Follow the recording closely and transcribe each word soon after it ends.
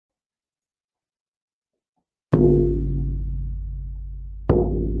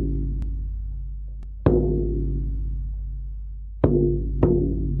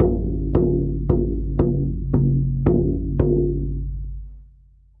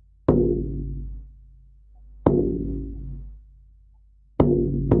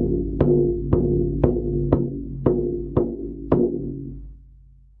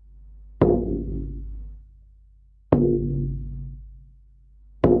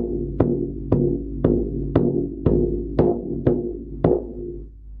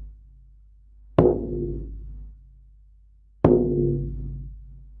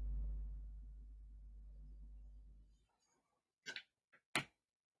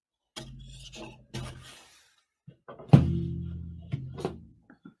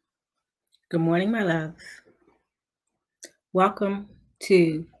Good morning, my loves. Welcome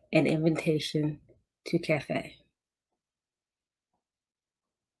to an invitation to cafe.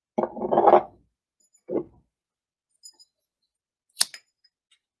 I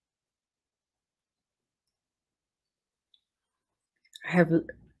have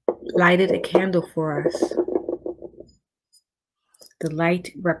lighted a candle for us. The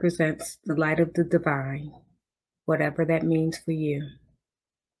light represents the light of the divine, whatever that means for you.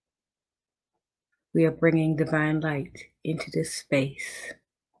 We are bringing divine light into this space,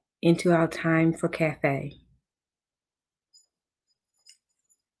 into our time for cafe.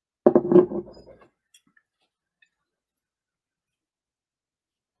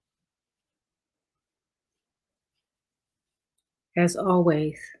 As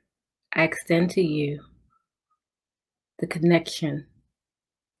always, I extend to you the connection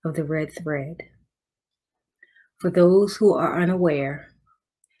of the red thread. For those who are unaware,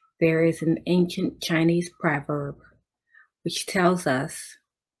 there is an ancient Chinese proverb which tells us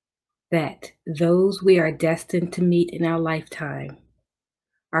that those we are destined to meet in our lifetime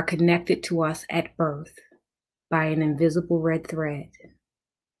are connected to us at birth by an invisible red thread.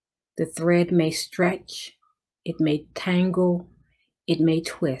 The thread may stretch, it may tangle, it may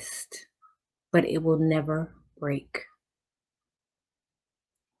twist, but it will never break.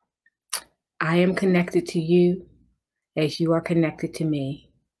 I am connected to you as you are connected to me.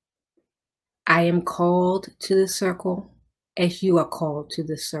 I am called to the circle as you are called to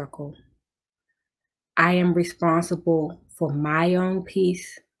the circle. I am responsible for my own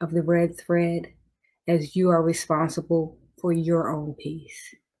piece of the red thread as you are responsible for your own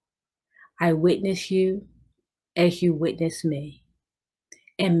piece. I witness you as you witness me,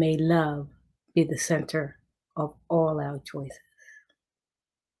 and may love be the center of all our choices.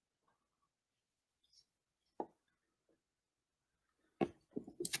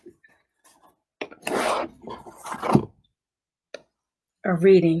 A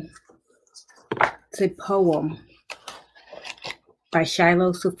reading. It's a poem by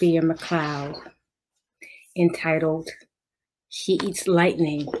Shiloh Sophia McLeod entitled, She Eats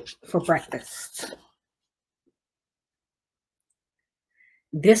Lightning for Breakfast.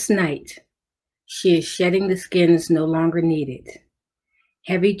 This night, she is shedding the skins no longer needed.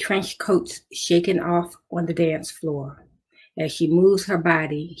 Heavy trench coats shaken off on the dance floor. As she moves her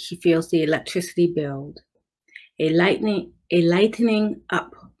body, she feels the electricity build. A lightening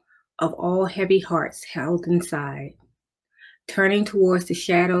up of all heavy hearts held inside. Turning towards the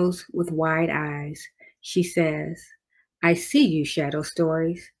shadows with wide eyes, she says, I see you, shadow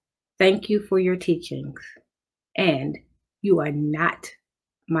stories. Thank you for your teachings. And you are not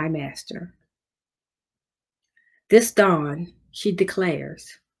my master. This dawn, she declares,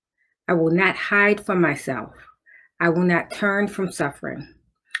 I will not hide from myself. I will not turn from suffering.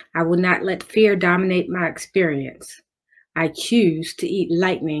 I will not let fear dominate my experience. I choose to eat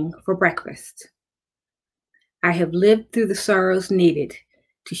lightning for breakfast. I have lived through the sorrows needed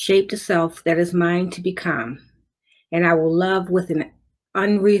to shape the self that is mine to become, and I will love with an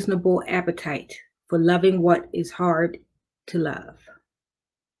unreasonable appetite for loving what is hard to love.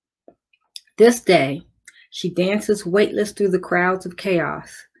 This day, she dances weightless through the crowds of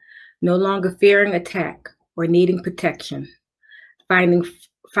chaos, no longer fearing attack or needing protection,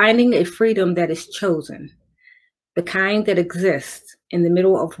 finding a freedom that is chosen, the kind that exists in the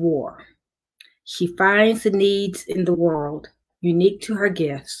middle of war. She finds the needs in the world unique to her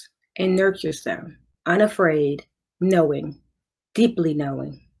gifts and nurtures them, unafraid, knowing, deeply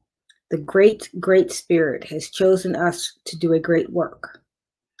knowing. The great, great Spirit has chosen us to do a great work,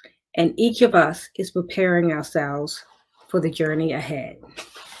 and each of us is preparing ourselves for the journey ahead.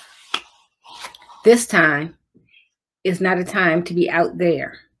 This time is not a time to be out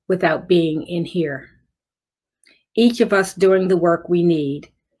there without being in here. Each of us doing the work we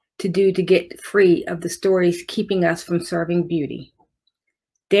need to do to get free of the stories keeping us from serving beauty.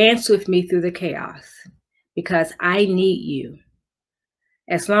 Dance with me through the chaos. because I need you.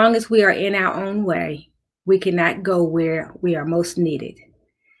 As long as we are in our own way, we cannot go where we are most needed.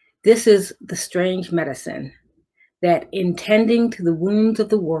 This is the strange medicine that in tending to the wounds of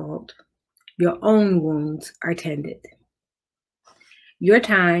the world, your own wounds are tended. Your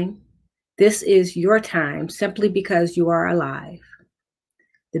time, this is your time simply because you are alive.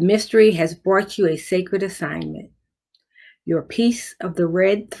 The mystery has brought you a sacred assignment. Your piece of the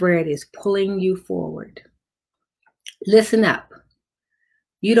red thread is pulling you forward. Listen up.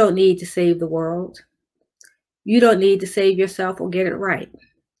 You don't need to save the world. You don't need to save yourself or get it right.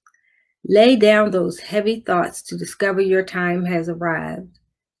 Lay down those heavy thoughts to discover your time has arrived.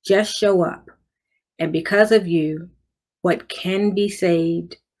 Just show up. And because of you, what can be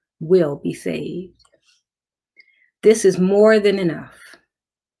saved will be saved. This is more than enough.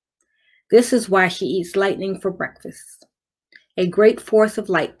 This is why she eats lightning for breakfast. A great force of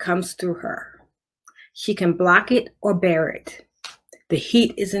light comes through her. She can block it or bear it. The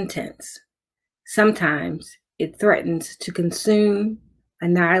heat is intense. Sometimes it threatens to consume,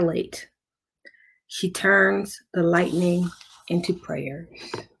 annihilate. She turns the lightning into prayers.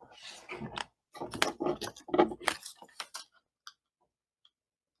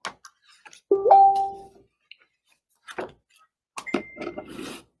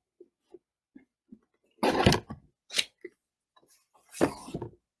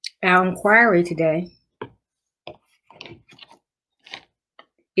 Our inquiry today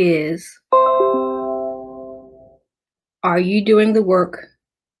is, are you doing the work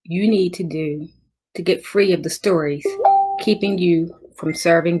you need to do to get free of the stories keeping you from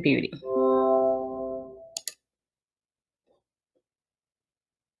serving beauty?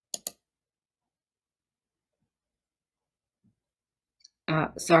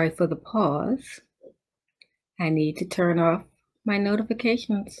 Sorry for the pause. I need to turn off my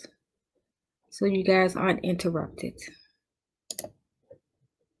notifications so you guys aren't interrupted.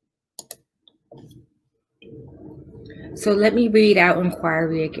 So let me read our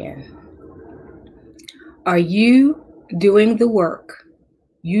inquiry again. Are you doing the work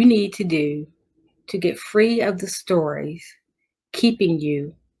you need to do to get free of the stories keeping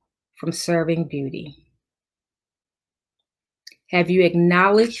you from serving beauty? Have you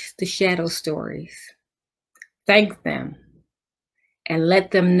acknowledged the shadow stories? Thank them and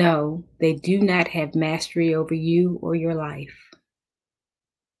let them know they do not have mastery over you or your life.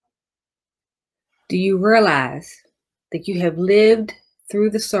 Do you realize that you have lived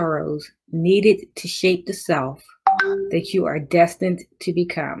through the sorrows needed to shape the self that you are destined to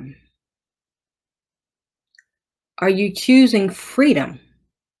become? Are you choosing freedom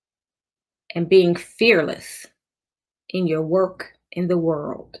and being fearless in your work in the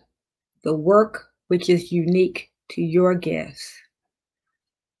world, the work which is unique to your gifts,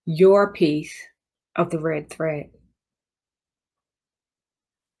 your piece of the red thread?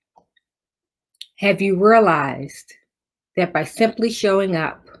 Have you realized that by simply showing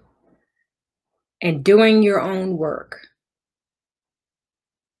up and doing your own work,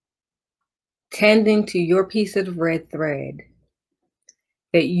 tending to your piece of the red thread,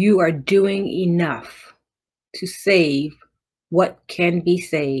 that you are doing enough to save what can be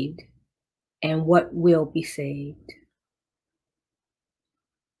saved and what will be saved?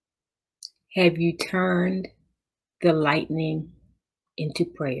 Have you turned the lightning into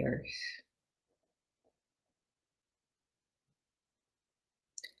prayers?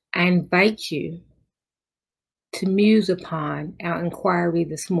 I invite you to muse upon our inquiry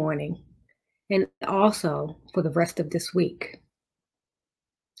this morning and also for the rest of this week.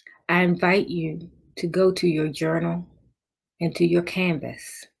 I invite you to go to your journal and to your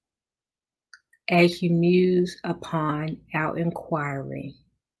canvas as you muse upon our inquiry.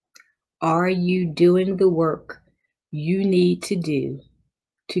 Are you doing the work you need to do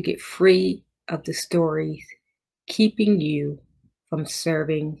to get free of the stories keeping you from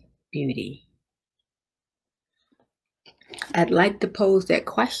serving beauty? I'd like to pose that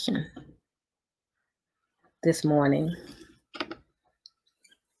question this morning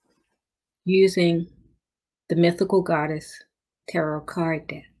using the Mythical Goddess Tarot card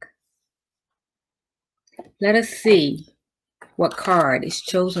deck. Let us see what card is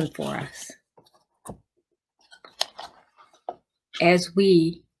chosen for us as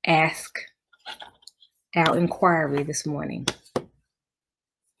we ask our inquiry this morning.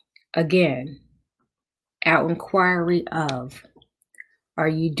 Again, our inquiry of, are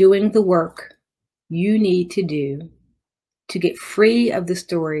you doing the work you need to do to get free of the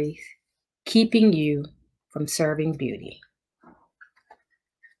stories keeping you from serving beauty?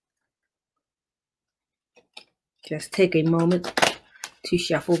 Just take a moment to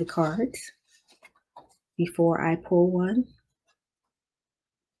shuffle the cards. before I pull one.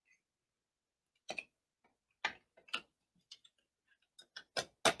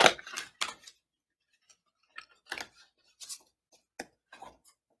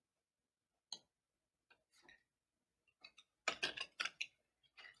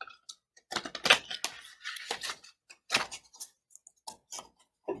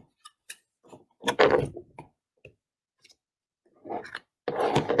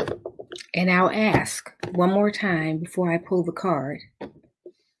 And I'll ask one more time before I pull the card.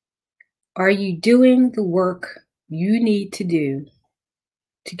 Are you doing the work you need to do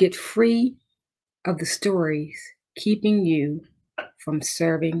to get free of the stories keeping you from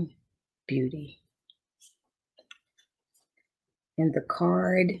serving beauty? And the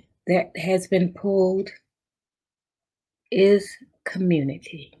card that has been pulled is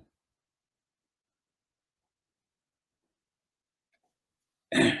community.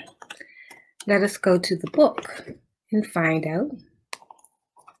 Let us go to the book and find out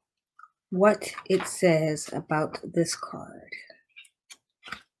what it says about this card.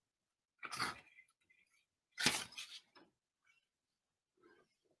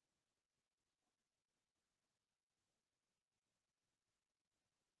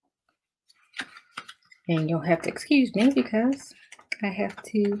 And you'll have to excuse me because I have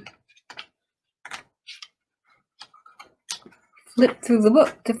to flip through the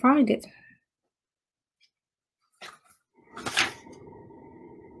book to find it.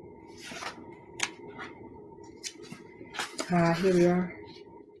 Here we are.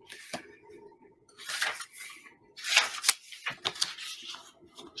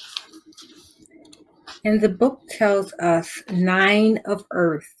 And the book tells us 9 of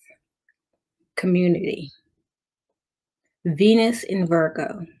Earth, community, Venus in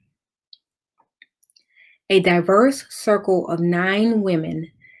Virgo. A diverse circle of 9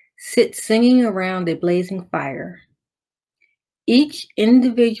 women sit singing around a blazing fire. Each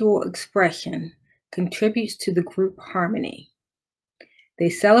individual expression contributes to the group harmony. They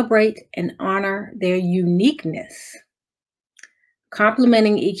celebrate and honor their uniqueness,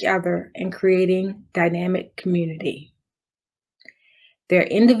 complementing each other and creating dynamic community. Their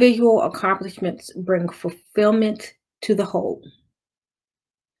individual accomplishments bring fulfillment to the whole.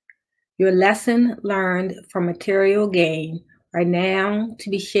 Your lesson learned from material gain are now to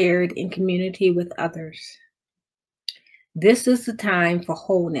be shared in community with others. This is the time for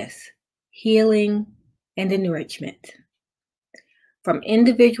wholeness, healing, and enrichment. From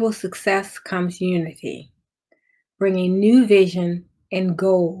individual success comes unity, bringing new vision and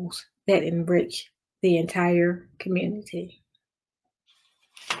goals that enrich the entire community.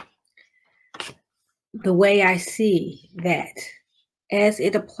 The way I see that, as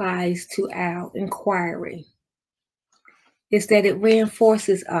it applies to our inquiry, is that it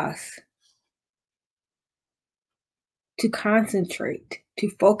reinforces us to concentrate, to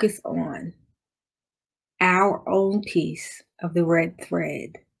focus on our own piece of the red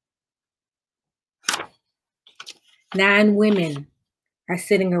thread. 9 women are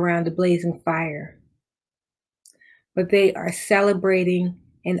sitting around a blazing fire, but they are celebrating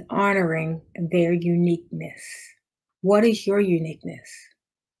and honoring their uniqueness. What is your uniqueness?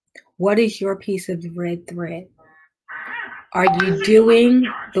 What is your piece of the red thread? Are you doing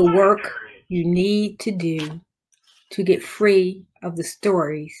the work you need to do to get free of the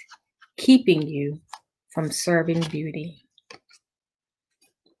stories keeping you from serving beauty?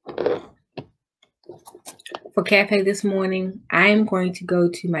 For Cafe this morning, I am going to go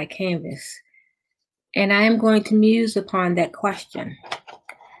to my canvas and I am going to muse upon that question.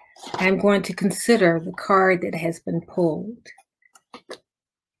 I'm going to consider the card that has been pulled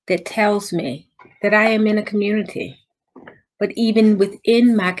that tells me that I am in a community, but even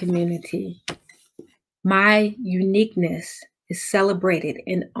within my community, my uniqueness is celebrated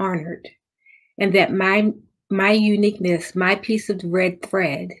and honored, and that my uniqueness, my piece of the red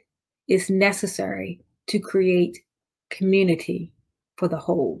thread, is necessary to create community for the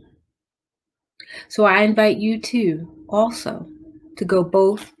whole. So I invite you to also to go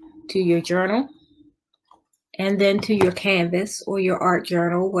both to your journal and then to your canvas or your art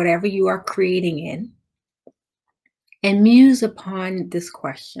journal, whatever you are creating in, and muse upon this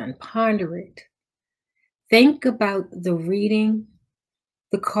question, ponder it. Think about the reading,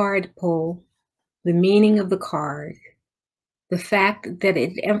 the card pull, the meaning of the card, the fact that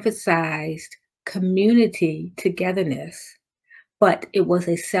it emphasized community togetherness, but it was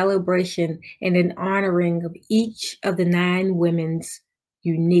a celebration and an honoring of each of the 9 women's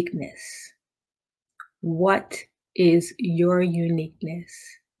uniqueness. What is your uniqueness?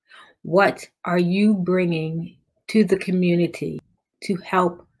 What are you bringing to the community to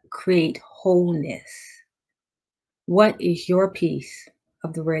help create wholeness? What is your piece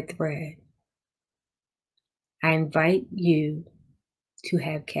of the red thread? I invite you to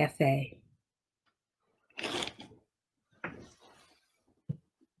have cafe.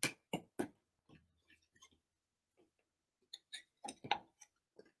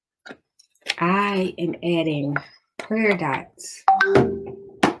 I am adding prayer dots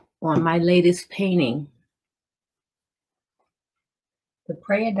on my latest painting. The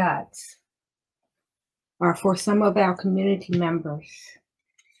prayer dots are for some of our community members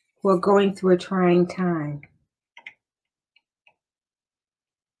who are going through a trying time.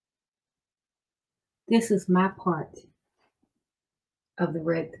 This is my part of the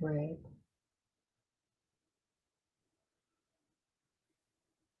red thread.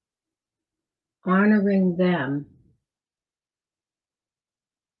 Honoring them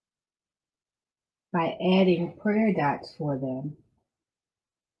by adding prayer dots for them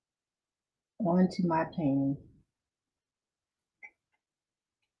onto my painting.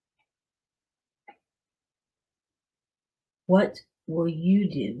 What will you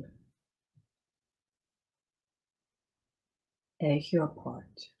do as your part?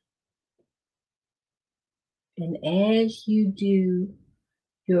 And as you do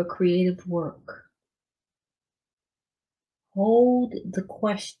your creative work, hold the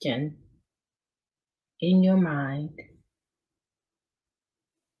question in your mind.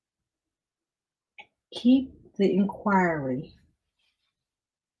 Keep the inquiry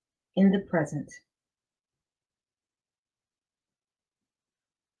in the present.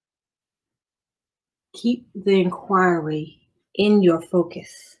 Keep the inquiry in your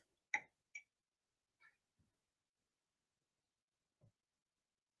focus.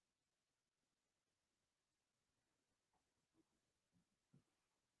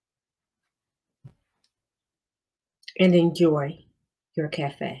 And enjoy your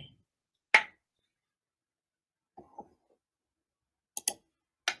cafe.